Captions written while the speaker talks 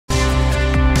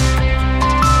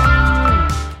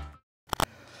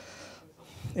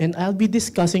and I'll be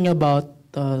discussing about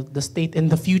the state and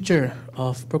the future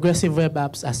of progressive web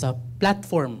apps as a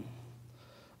platform.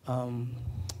 Um,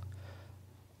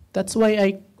 that's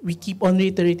why we keep on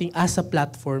reiterating as a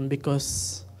platform,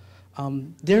 because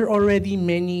there are already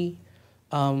many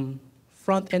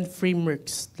front-end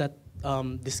frameworks that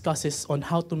discusses on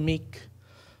how to make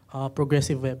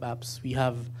progressive web apps. We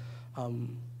have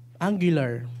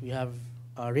Angular, we have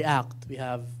React, we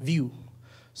have Vue.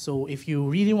 So if you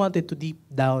really wanted to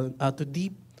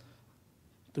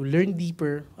to learn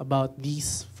deeper about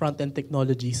these front-end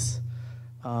technologies,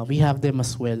 we have them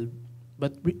as well.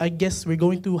 But I guess we're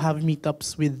going to have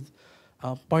meetups with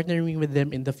partnering with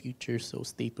them in the future, so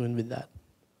stay tuned with that.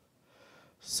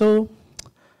 So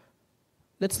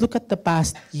let's look at the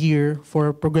past year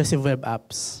for progressive web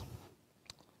apps.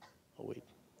 Oh, wait.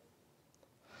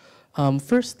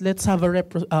 First, let's have a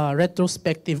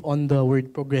retrospective on the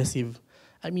word progressive.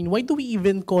 I mean, why do we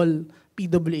even call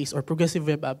PWAs or progressive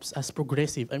web apps as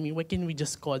progressive? I mean, why can't we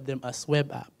just call them as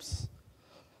web apps?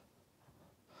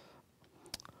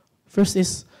 First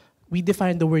is, we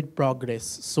define the word progress.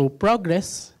 So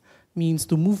progress means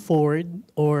to move forward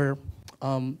or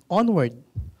onward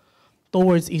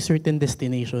towards a certain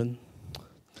destination.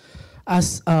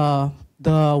 As the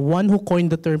one who coined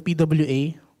the term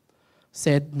PWA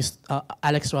said,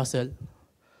 Alex Russell,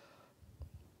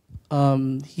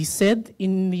 he said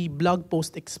in the blog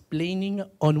post explaining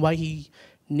on why he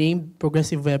named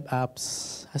progressive web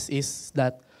apps is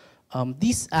that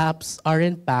these apps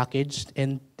aren't packaged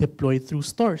and deployed through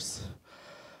stores.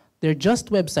 They're just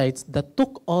websites that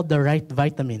took all the right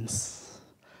vitamins.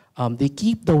 They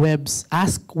keep the web's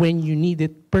ask when you need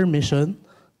it permission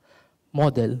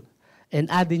model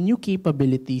and add in new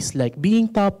capabilities like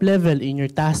being top level in your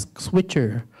task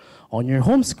switcher, on your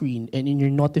home screen, and in your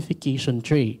notification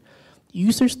tray.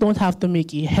 Users don't have to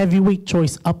make a heavyweight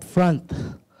choice up front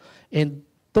and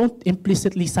don't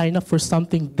implicitly sign up for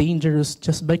something dangerous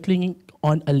just by clicking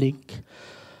on a link.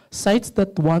 Sites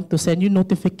that want to send you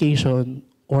notification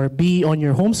or be on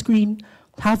your home screen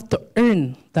have to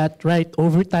earn that right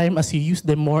over time. As you use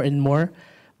them more and more,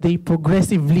 they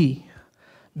progressively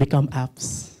become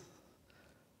apps.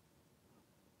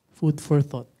 Food for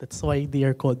thought. That's why they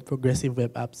are called progressive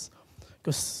web apps.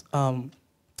 Because I'll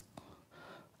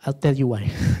tell you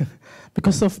why.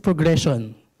 Because of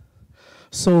progression.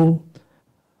 So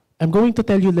I'm going to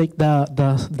tell you like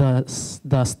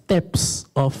the steps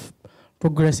of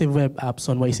progressive web apps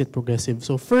on why is it progressive.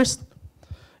 So first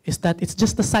is that it's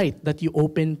just a site that you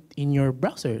open in your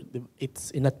browser. It's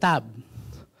in a tab.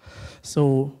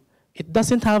 So it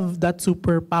doesn't have that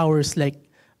superpowers like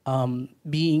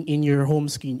being in your home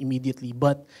screen immediately,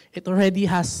 but it already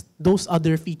has those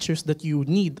other features that you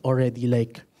need already,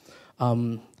 like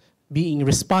being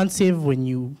responsive when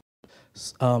you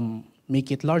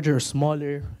make it larger or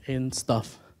smaller and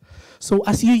stuff. So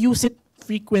as you use it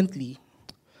frequently,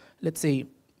 let's say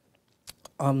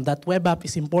that web app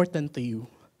is important to you.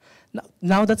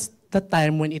 Now that's the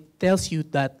time when it tells you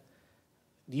that,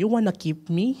 do you want to keep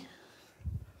me?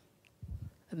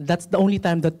 That's the only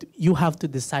time that you have to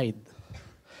decide.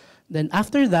 Then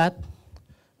after that,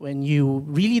 when you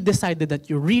really decided that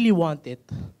you really want it,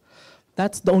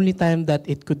 that's the only time that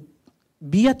it could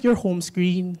be at your home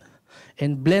screen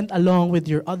and blend along with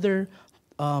your other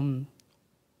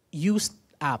used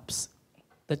apps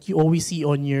that you always see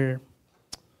on your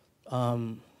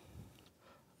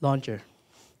launcher.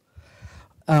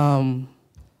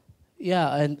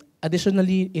 Yeah, and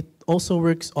additionally, it also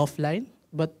works offline,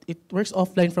 but it works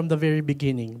offline from the very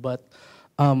beginning. But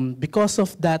because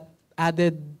of that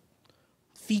added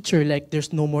feature, like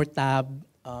there's no more tab,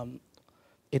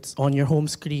 it's on your home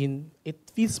screen, it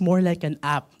feels more like an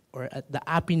app or the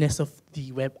appiness of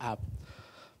the web app.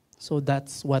 So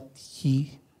that's what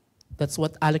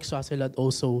Alex Russell had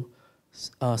also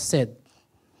said.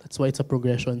 That's why it's a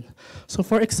progression. So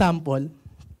for example,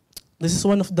 this is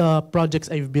one of the projects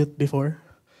I've built before.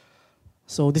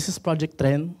 So this is Project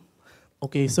Trend.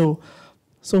 Okay, so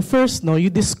first, you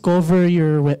discover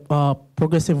your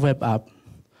progressive web app.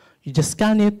 You just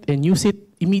scan it and use it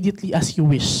immediately as you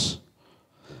wish.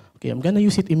 Okay, I'm gonna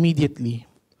use it immediately.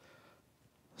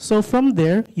 So from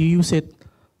there, you use it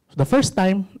the first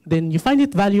time, then you find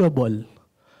it valuable.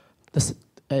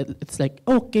 It's like,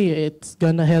 okay, it's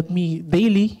gonna help me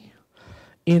daily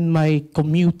in my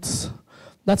commutes.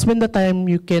 That's when the time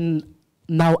you can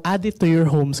now add it to your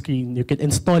home screen. You can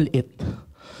install it.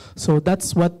 So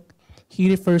that's what he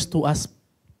refers to as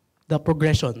the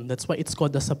progression. That's why it's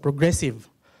called as a progressive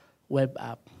web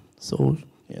app. So,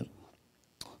 yeah.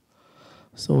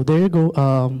 So there you go.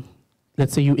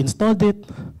 Let's say you installed it.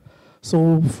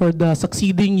 So for the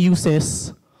succeeding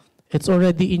uses It's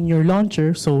already in your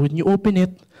launcher, so when you open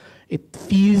it, it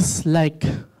feels like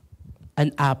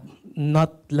an app,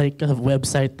 not like a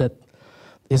website that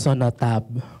is on a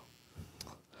tab.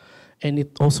 And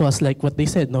it also has, like what they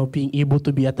said, no, being able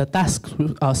to be at a task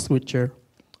switcher,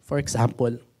 for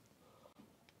example.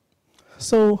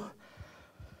 So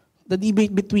the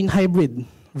debate between hybrid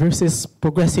versus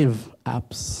progressive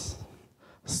apps,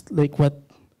 like what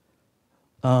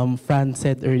Fran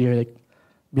said earlier, like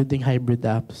building hybrid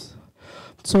apps.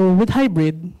 So with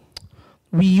hybrid,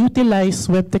 we utilize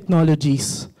web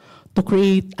technologies to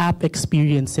create app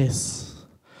experiences.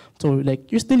 So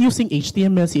like you're still using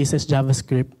HTML, CSS,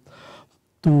 JavaScript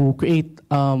to create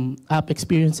app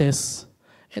experiences.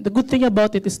 And the good thing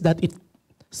about it is that it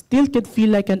still can feel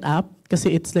like an app because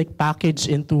it's like packaged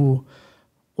into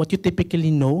what you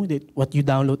typically know, what you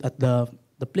download at the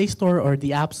Play Store or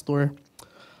the App Store.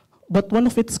 But one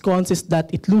of its cons is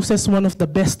that it loses one of the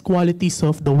best qualities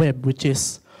of the web, which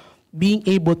is being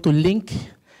able to link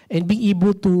and being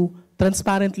able to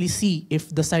transparently see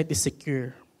if the site is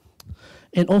secure.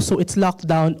 And also, it's locked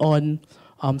down on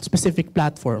specific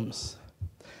platforms.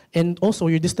 And also,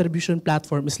 your distribution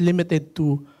platform is limited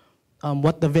to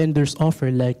what the vendors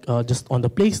offer, like just on the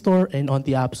Play Store and on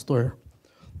the App Store.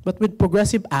 But with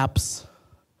progressive apps,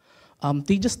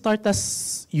 they just start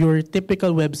as your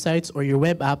typical websites or your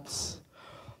web apps,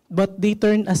 but they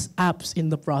turn as apps in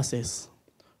the process.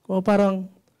 Kung parang,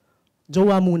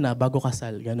 jowa muna bago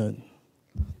kasal, ganun.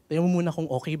 Tingnan mo muna kung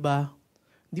okay ba.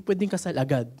 Hindi pwedeng kasal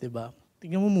agad, di ba?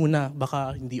 Tingnan mo muna,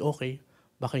 baka hindi okay,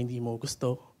 baka hindi mo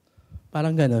gusto.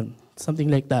 Parang ganun,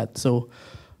 something like that. So,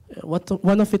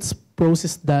 one of its pros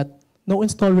is that no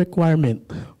install requirement.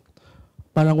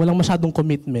 Parang walang masyadong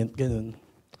commitment, ganun.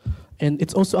 And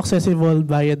it's also accessible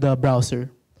via the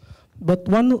browser. But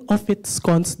one of its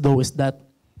cons, though, is that,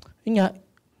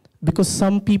 because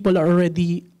some people are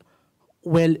already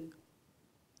well-known,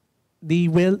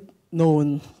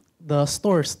 the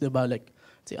stores, diba? Like,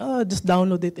 say, just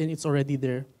download it and it's already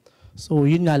there. So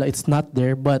yun nga, it's not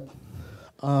there. But,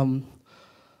 and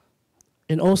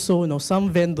also,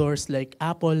 some vendors like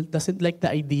Apple doesn't like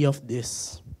the idea of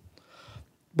this.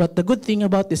 But the good thing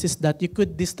about this is that you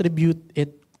could distribute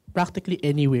it practically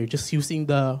anywhere, just using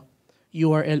the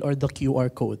URL or the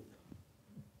QR code.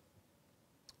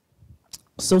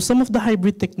 So some of the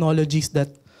hybrid technologies that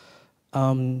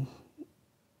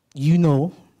you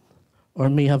know or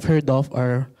may have heard of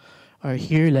are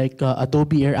here, like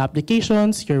Adobe Air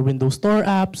applications, your Windows Store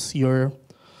apps, your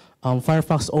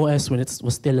Firefox OS when it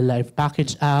was still alive,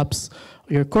 package apps,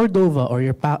 your Cordova or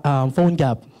your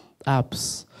PhoneGap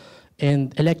apps,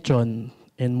 and Electron,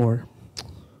 and more.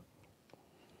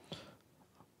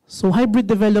 So hybrid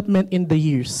development in the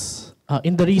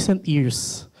recent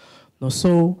years.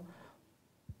 So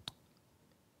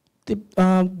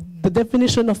the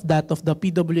definition of the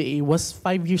PWA was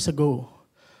 5 years ago.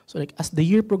 So like as the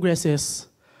year progresses,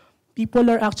 people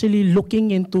are actually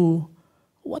looking into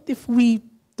what if we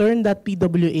turn that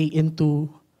PWA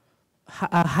into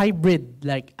a hybrid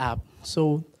like app.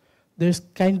 So there's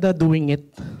kinda doing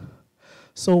it.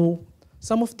 So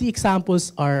some of the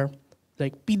examples are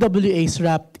like PWAs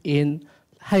wrapped in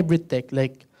hybrid tech,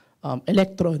 like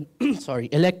Electron,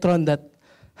 Electron that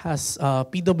has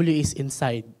PWAs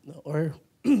inside, or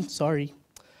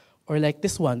or like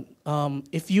this one.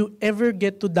 If you ever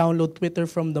get to download Twitter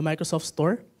from the Microsoft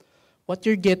Store, what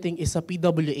you're getting is a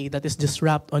PWA that is just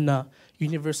wrapped on a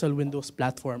Universal Windows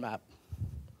Platform app.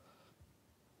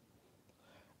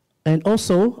 And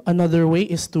also, another way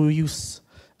is to use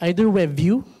either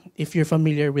WebView, if you're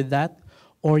familiar with that,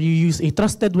 or you use a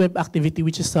trusted web activity,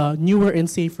 which is a newer and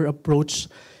safer approach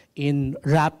in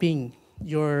wrapping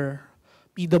your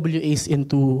PWAs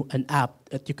into an app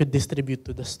that you could distribute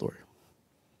to the store.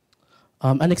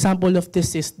 An example of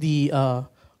this is the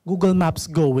Google Maps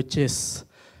Go, which is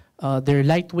their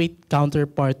lightweight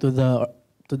counterpart to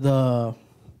the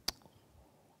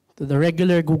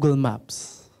regular Google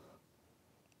Maps.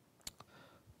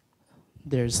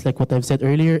 There's like what I've said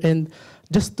earlier. And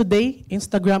just today,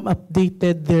 Instagram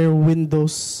updated their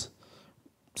Windows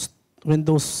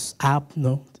app.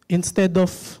 No, instead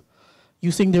of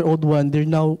using their old one, they're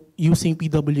now using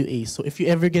PWA. So if you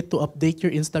ever get to update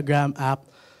your Instagram app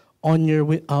on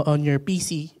your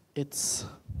PC, it's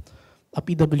a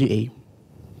PWA.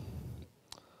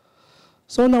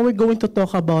 So now we're going to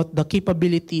talk about the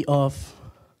capability of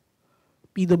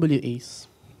PWAs.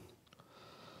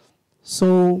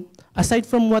 So aside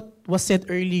from what was said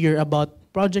earlier about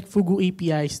Project Fugu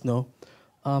APIs,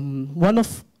 one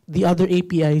of the other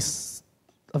APIs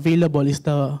available is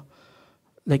the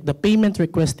payment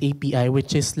request API,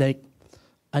 which is like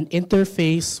an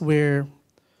interface where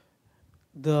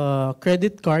the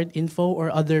credit card info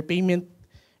or other payment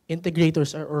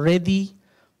integrators are already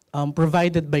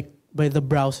provided by the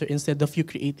browser instead of you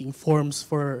creating forms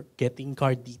for getting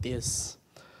card details.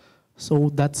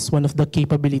 So that's one of the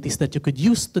capabilities that you could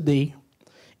use today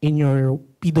in your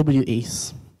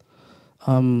PWAs.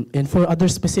 And for other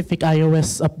specific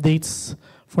iOS updates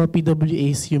for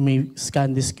PWAs, you may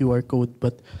scan this QR code.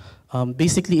 But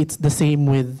basically, it's the same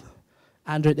with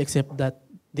Android, except that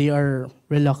they are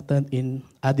reluctant in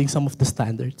adding some of the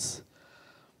standards.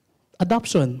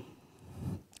 Adoption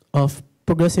of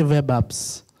progressive web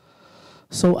apps.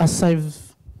 So as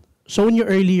I've shown you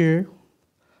earlier,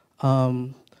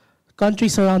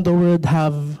 countries around the world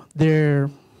have their,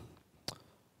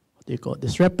 what do you call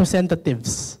this,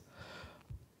 representatives.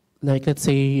 Like let's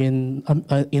say in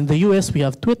the US, we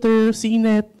have Twitter,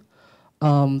 CNET.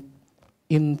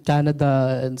 In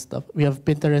Canada and stuff, we have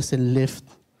Pinterest and Lyft.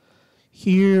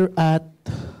 Here at,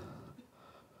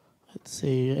 let's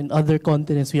say, in other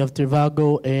continents, we have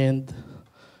Trivago and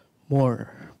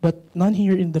more, but none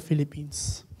here in the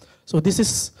Philippines. So this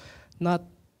is not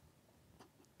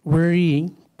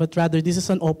worrying, but rather this is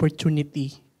an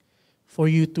opportunity for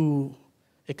you to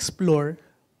explore.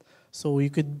 So you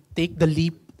could take the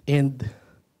leap and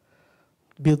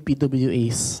build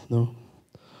PWAs. No?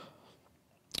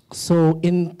 So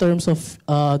in terms of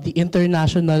the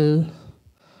international,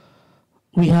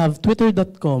 we have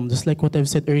twitter.com, just like what I've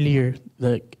said earlier.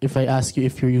 Like if I ask you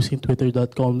if you're using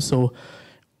twitter.com, so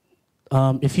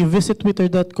if you visit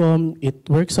twitter.com, it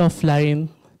works offline.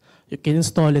 You can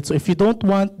install it. So if you don't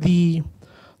want the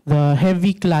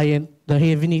heavy client, the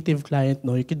heavy native client,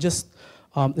 no, you could just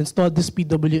install this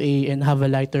PWA and have a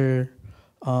lighter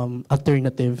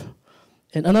alternative.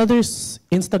 And another is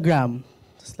Instagram,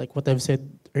 just like what I've said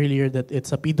earlier, that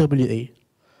it's a PWA.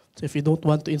 So if you don't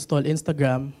want to install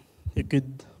Instagram, you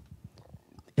could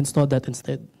install that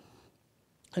instead.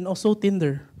 And also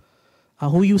Tinder.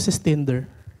 Who uses Tinder?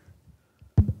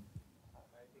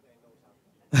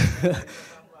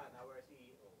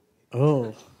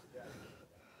 Oh.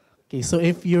 Okay, so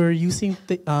if you're using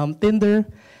Tinder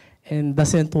and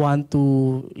doesn't want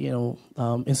to,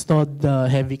 install the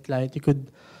heavy client, you could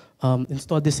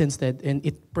install this instead, and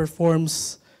it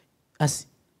performs as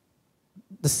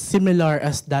similar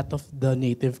as that of the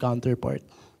native counterpart.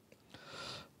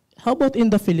 How about in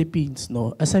the Philippines?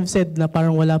 No, as I've said, na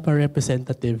parang wala pa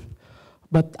representative,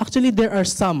 but actually there are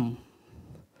some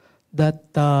that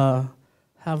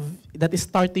is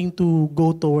starting to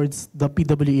go towards the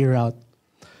PWA route.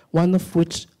 One of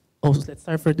which, let's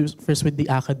start first with the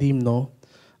academe, no?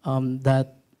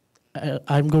 That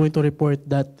I'm going to report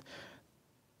that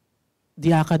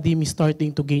the academe is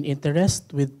starting to gain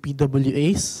interest with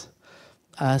PWAs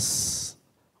as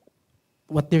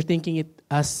what they're thinking it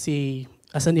as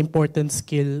an important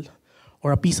skill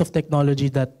or a piece of technology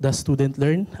that the student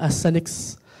learn. As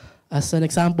an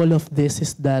example of this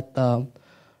is that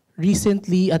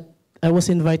recently I was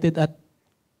invited at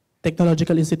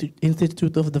Technological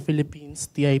Institute of the Philippines,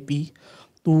 TIP,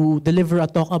 to deliver a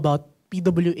talk about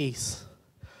PWAs.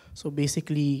 So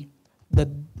basically,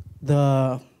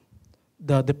 the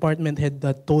department head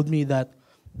that told me that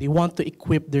they want to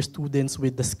equip their students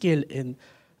with the skill, and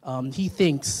he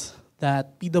thinks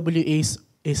that PWAs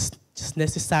is just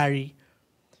necessary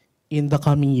in the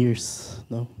coming years.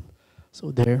 No?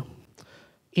 So there.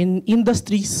 In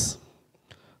industries,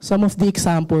 some of the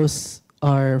examples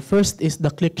are, first is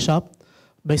the Click Shop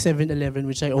by 7-Eleven,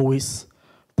 which I always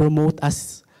promote,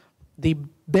 as they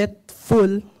bet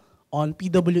full on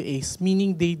PWAs,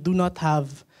 meaning they do not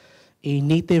have a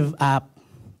native app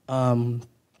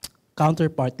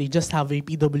counterpart, they just have a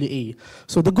PWA.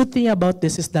 So the good thing about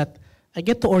this is that I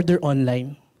get to order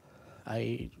online.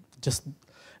 It's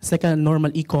like a normal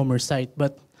e-commerce site,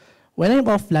 but when I'm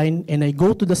offline and I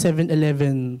go to the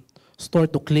 7-Eleven store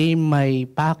to claim my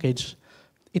package,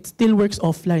 it still works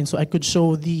offline, so I could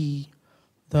show the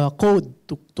code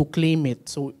to claim it.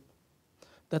 So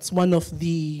that's one of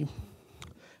the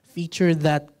feature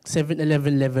that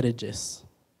 7-Eleven leverages.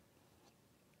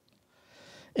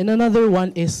 And another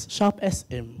one is Shop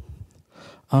SM.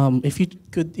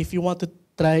 If you want to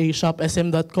try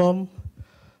shopsm.com,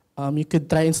 you could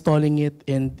try installing it,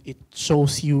 and it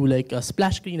shows you like a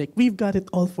splash screen, like we've got it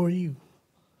all for you.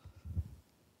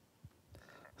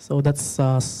 So that's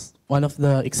one of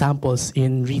the examples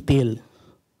in retail.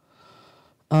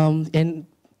 And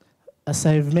as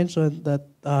I've mentioned, that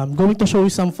I'm going to show you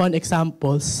some fun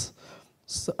examples.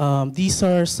 So, these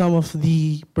are some of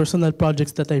the personal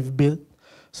projects that I've built.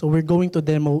 So we're going to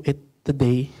demo it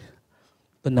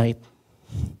tonight.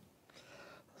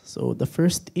 So the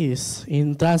first is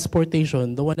in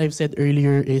transportation. The one I've said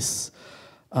earlier is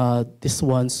this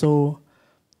one. So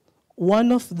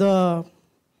one of the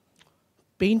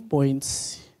pain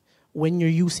points when you're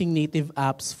using native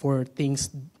apps for things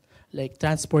like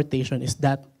transportation is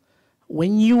that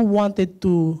when you wanted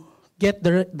to get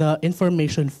the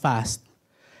information fast,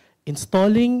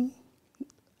 installing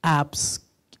apps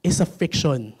is a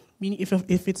friction. Meaning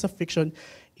if it's a friction,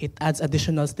 it adds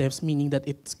additional steps, meaning that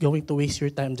it's going to waste your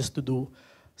time just to do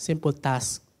simple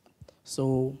tasks.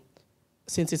 So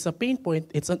since it's a pain point,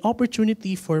 it's an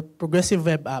opportunity for progressive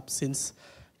web apps since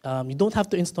you don't have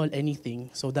to install anything.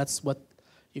 So that's what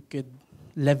you could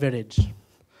leverage.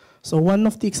 So one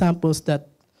of the examples that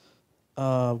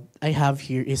I have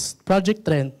here is Project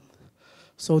Trend.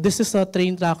 So this is a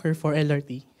train tracker for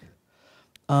LRT.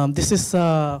 This is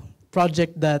a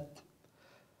project that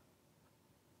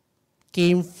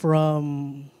came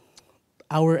from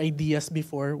our ideas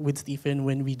before with Stephen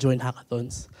when we joined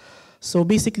hackathons. So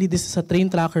basically, this is a train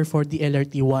tracker for the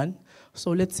LRT1.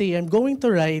 So let's say I'm going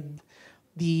to ride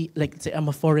like let's say I'm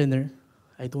a foreigner.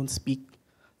 I don't speak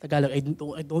Tagalog. I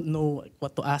don't know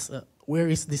what to ask. Where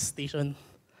is this station?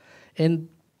 And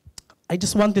I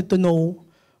just wanted to know,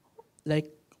 like,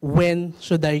 when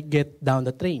should I get down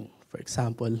the train, for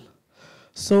example.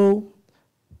 So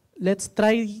let's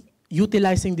try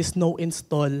utilizing this no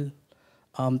install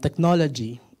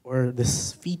technology or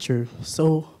this feature.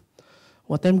 So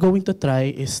what I'm going to try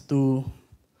is to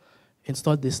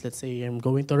install this. Let's say I'm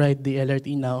going to ride the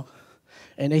LRT now,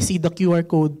 and I see the QR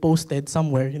code posted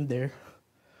somewhere in there.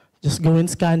 Just go and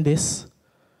scan this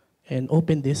and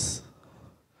open this.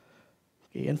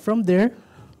 Okay, and from there,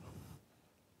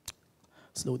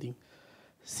 it's loading.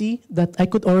 See that I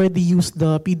could already use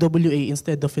the PWA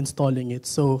instead of installing it.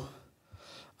 So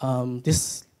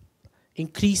this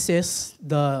increases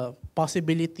the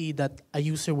possibility that a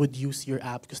user would use your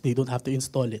app because they don't have to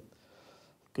install it.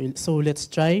 Okay, so let's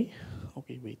try.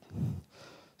 Okay, wait.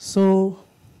 So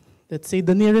let's say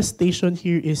the nearest station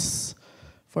here is,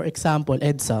 for example,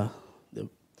 EDSA.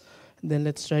 Then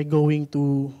let's try going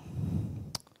to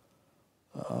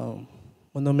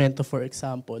Monumento, for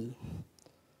example.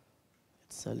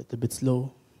 It's a little bit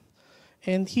slow.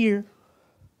 And here,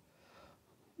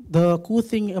 the cool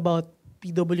thing about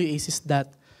PWAs is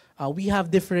that we have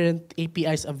different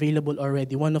APIs available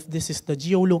already. One of this is the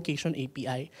geolocation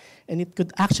API, and it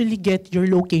could actually get your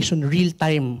location real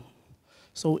time.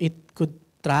 So it could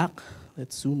track,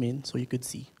 let's zoom in so you could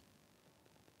see.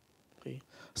 Okay.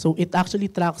 So it actually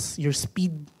tracks your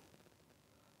speed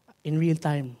in real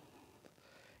time.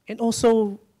 And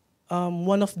also,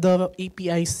 one of the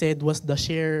APIs said was the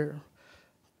share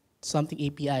something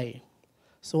API.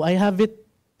 So I have it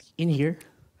in here.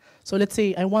 So let's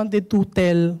say I wanted to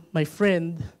tell my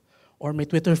friend or my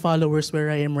Twitter followers where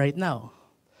I am right now.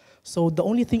 So the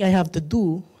only thing I have to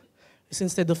do is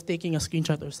instead of taking a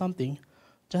screenshot or something,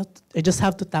 I just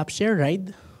have to tap share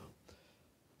ride.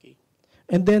 Okay.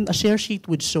 And then a share sheet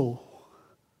would show.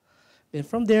 Then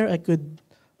from there, I could,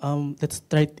 let's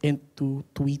try to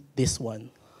tweet this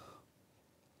one.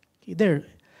 Okay, there.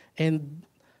 And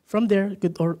from there, I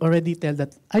could already tell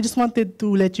that I just wanted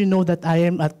to let you know that I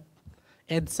am at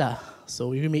EDSA.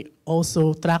 So you may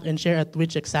also track and share at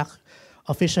which exact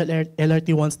official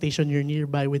LRT1 station you're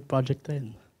nearby with Project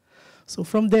Trend. So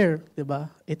from there, diba,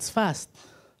 it's fast.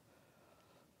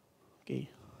 Okay.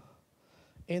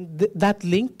 And that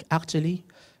link, actually,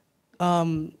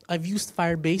 I've used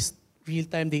Firebase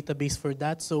real-time database for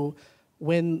that. So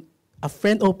when a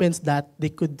friend opens that, they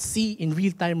could see in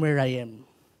real time where I am.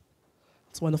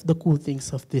 It's one of the cool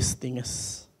things of this thing.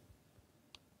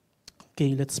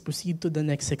 Okay, let's proceed to the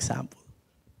next example.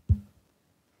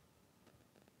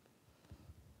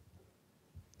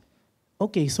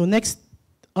 Okay, so next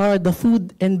are the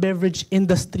food and beverage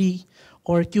industry,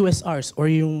 or QSRs, or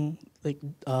yung like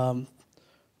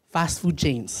fast food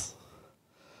chains.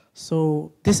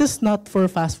 So this is not for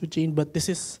fast food chain, but this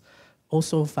is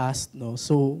also fast. No?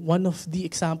 So one of the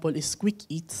example is Quick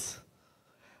Eats.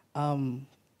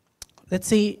 Let's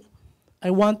say I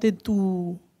wanted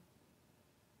to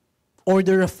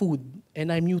order a food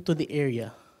and I'm new to the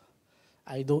area.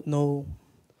 I don't know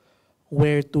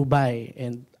where to buy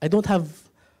and I don't have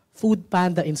Food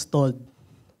Panda installed.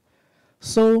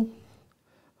 So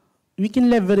we can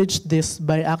leverage this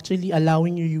by actually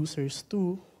allowing your users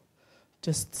to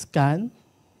just scan,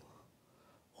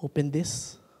 open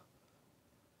this,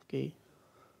 okay,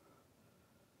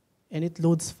 and it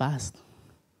loads fast.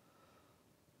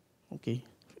 Okay,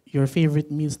 your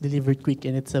favorite meals delivered quick,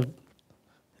 and it's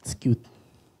cute.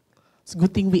 It's a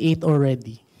good thing we ate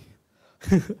already.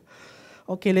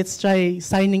 Okay, let's try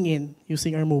signing in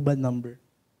using our mobile number.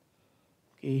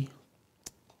 Okay,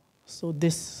 so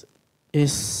this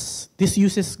is this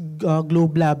uses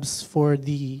Globe Labs for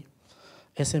the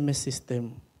SMS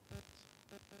system.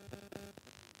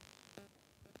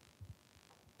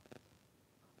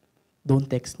 Don't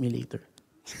text me later.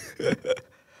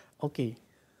 Okay.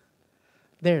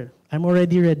 There, I'm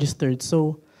already registered.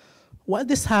 So while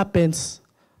this happens,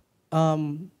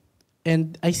 and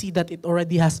I see that it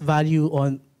already has value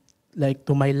on, like,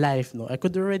 to my life, no? I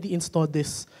could already install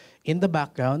this in the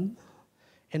background.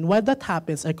 And while that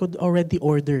happens, I could already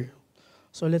order.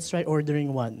 So let's try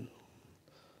ordering one.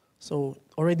 So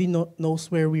already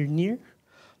knows where we're near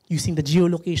using the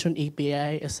geolocation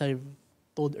API, as I've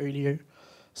told earlier.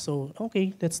 So,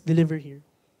 okay, let's deliver here.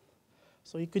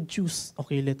 So you could choose,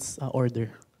 okay, let's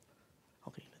order.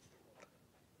 Okay.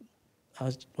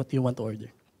 What do you want to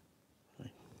order?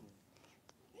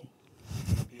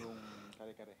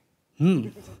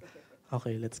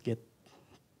 Okay, let's get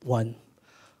one.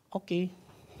 Okay.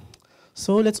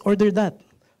 So let's order that.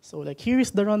 So like here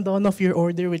is the rundown of your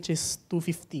order, which is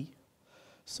 $250.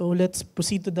 So let's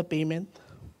proceed to the payment.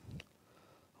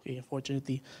 Okay,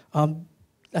 unfortunately.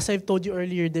 As I've told you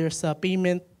earlier, there's a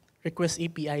payment request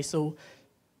API. So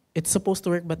it's supposed to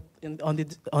work, but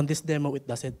on this demo it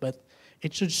doesn't. But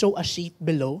it should show a sheet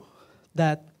below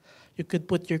that you could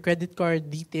put your credit card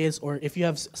details, or if you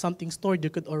have something stored, you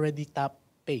could already tap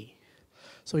pay.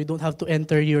 So you don't have to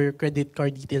enter your credit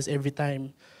card details every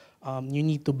time you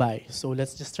need to buy. So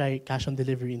let's just try cash on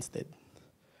delivery instead.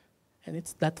 And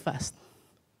it's that fast.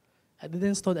 I didn't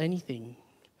install anything.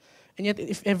 And yet,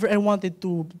 if ever I wanted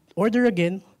to order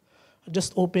again, I'll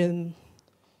just open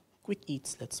Quick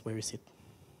Eats. Where is it?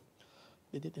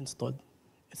 Did it install?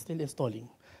 It's still installing.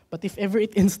 But if ever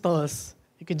it installs,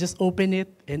 you can just open it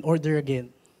and order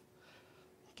again.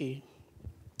 Okay.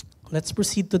 Let's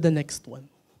proceed to the next one.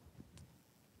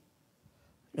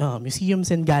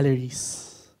 Museums and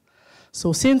galleries.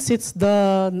 So since it's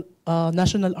the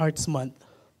National Arts Month,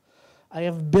 I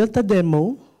have built a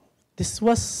demo. This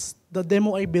was the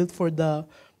demo I built for the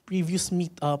previous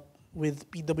meetup with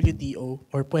PWDO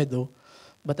or Puedo,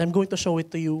 but I'm going to show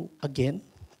it to you again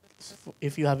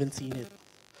if you haven't seen it.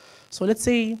 So let's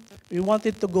say we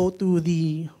wanted to go to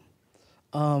the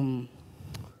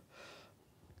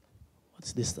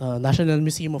National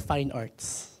Museum of Fine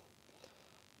Arts.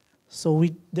 So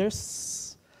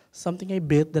there's something I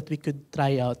built that we could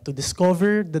try out to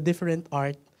discover the different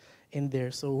art in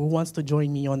there. So who wants to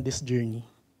join me on this journey?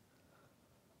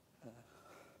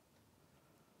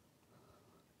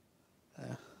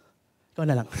 Ikaw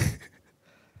na lang.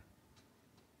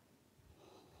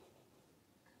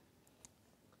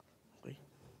 Okay.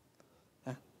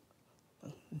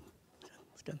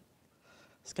 Scan.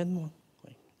 Scan mo.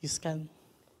 Okay. You scan.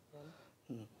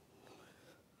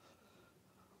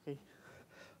 Okay.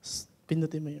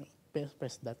 Pindutin mo yung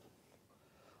press that.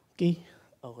 Okay.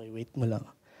 Okay, wait mo lang.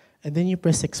 And then you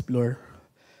press explore.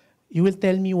 You will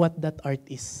tell me what that art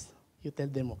is. You tell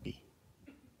them okay.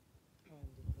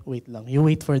 Wait lang. You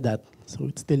wait for that. So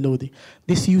it's still loading.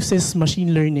 This uses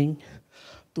machine learning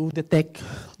to detect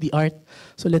the art.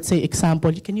 So let's say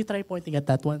example. Can you try pointing at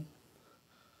that one?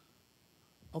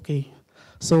 Okay.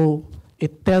 So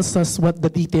it tells us what the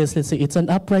details. Let's say it's an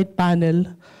upright panel,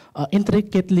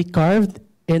 intricately carved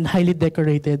and highly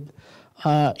decorated.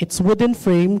 Its wooden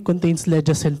frame contains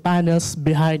ledges and panels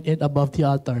behind and above the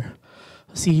altar.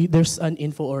 See, there's an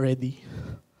info already.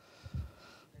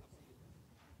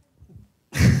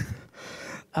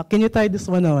 Can you try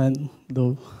this one naman,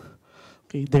 though?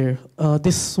 Okay, there.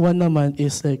 This one naman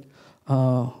is like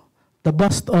the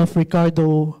bust of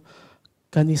Ricardo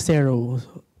Canicero.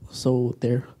 So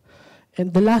there.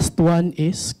 And the last one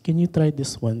is, can you try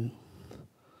this one?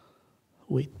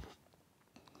 Wait.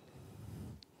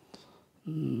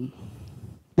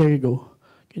 There you go.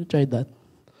 Can you try that?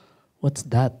 What's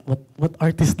that? What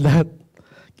art is that?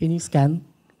 Can you scan?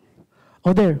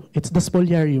 Oh, there. It's the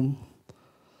spoliarium.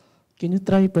 Can you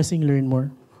try pressing learn more?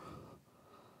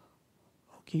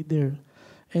 Okay, there.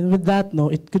 And with that, no,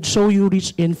 it could show you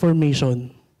rich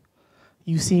information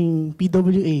using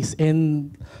PWAs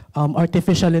and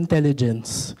artificial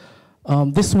intelligence.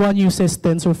 This one uses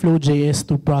TensorFlow.js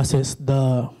to process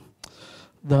the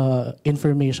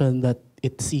information that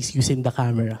it sees using the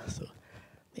camera. So,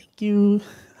 thank you.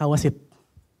 How was it?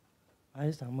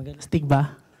 Ayos lang, magaling. Stick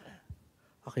ba?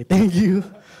 Okay, thank you.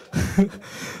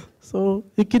 So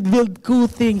you could build cool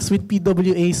things with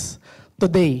PWAs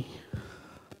today.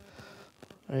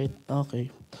 All right,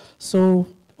 okay. So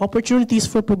opportunities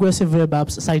for progressive web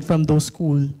apps aside from those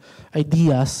cool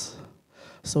ideas.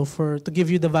 So to give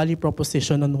you the value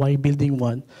proposition on why building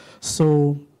one.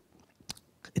 So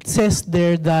it says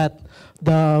there that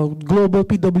the global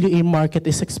PWA market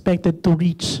is expected to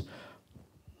reach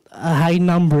a high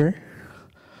number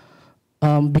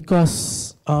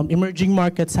because emerging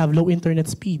markets have low internet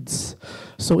speeds.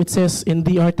 So it says in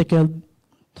the article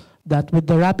that with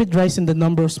the rapid rise in the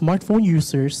number of smartphone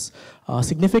users, a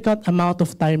significant amount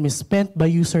of time is spent by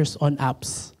users on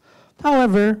apps.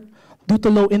 However, due to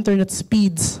low internet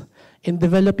speeds in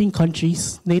developing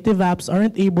countries, native apps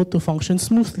aren't able to function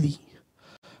smoothly.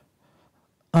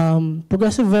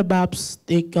 Progressive web apps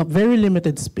take up very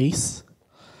limited space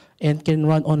and can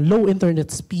run on low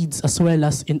internet speeds as well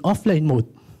as in offline mode.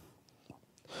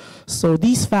 So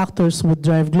these factors would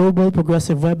drive global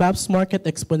progressive web apps market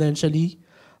exponentially.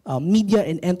 Media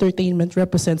and entertainment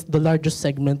represents the largest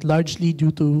segment, largely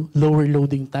due to lower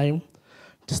loading time,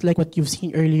 just like what you've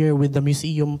seen earlier with the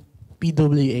museum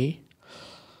PWA.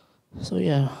 So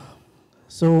yeah.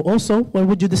 So also, why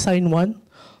would you design one?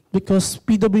 Because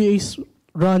PWAs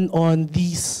run on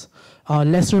these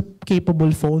lesser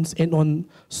capable phones and on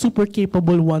super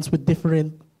capable ones with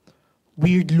different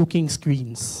weird looking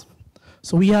screens.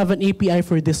 So we have an API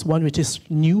for this one, which is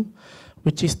new,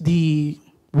 which is the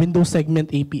Windows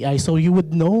segment API. So you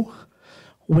would know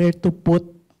where to put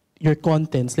your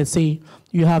contents. Let's say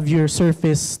you have your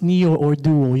Surface Neo or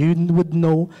Duo. You would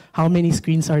know how many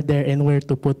screens are there and where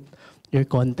to put your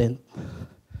content.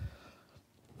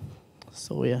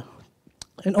 So yeah.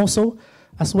 And also,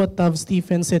 as what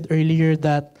Stephen said earlier,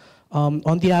 that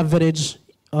on the average,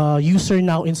 user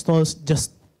now installs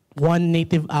just one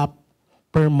native app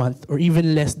per month or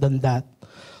even less than that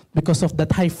because of that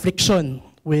high friction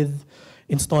with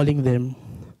installing them.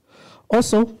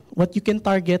 Also, what you can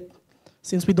target,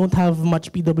 since we don't have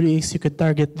much PWAs, you could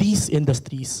target these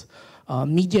industries.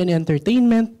 Media and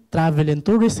entertainment, travel and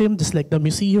tourism, just like the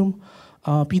museum,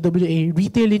 PWA,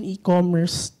 retail and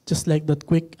e-commerce, just like that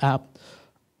quick app,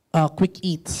 quick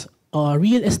eats,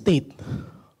 real estate,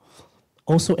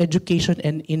 also education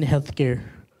and in healthcare.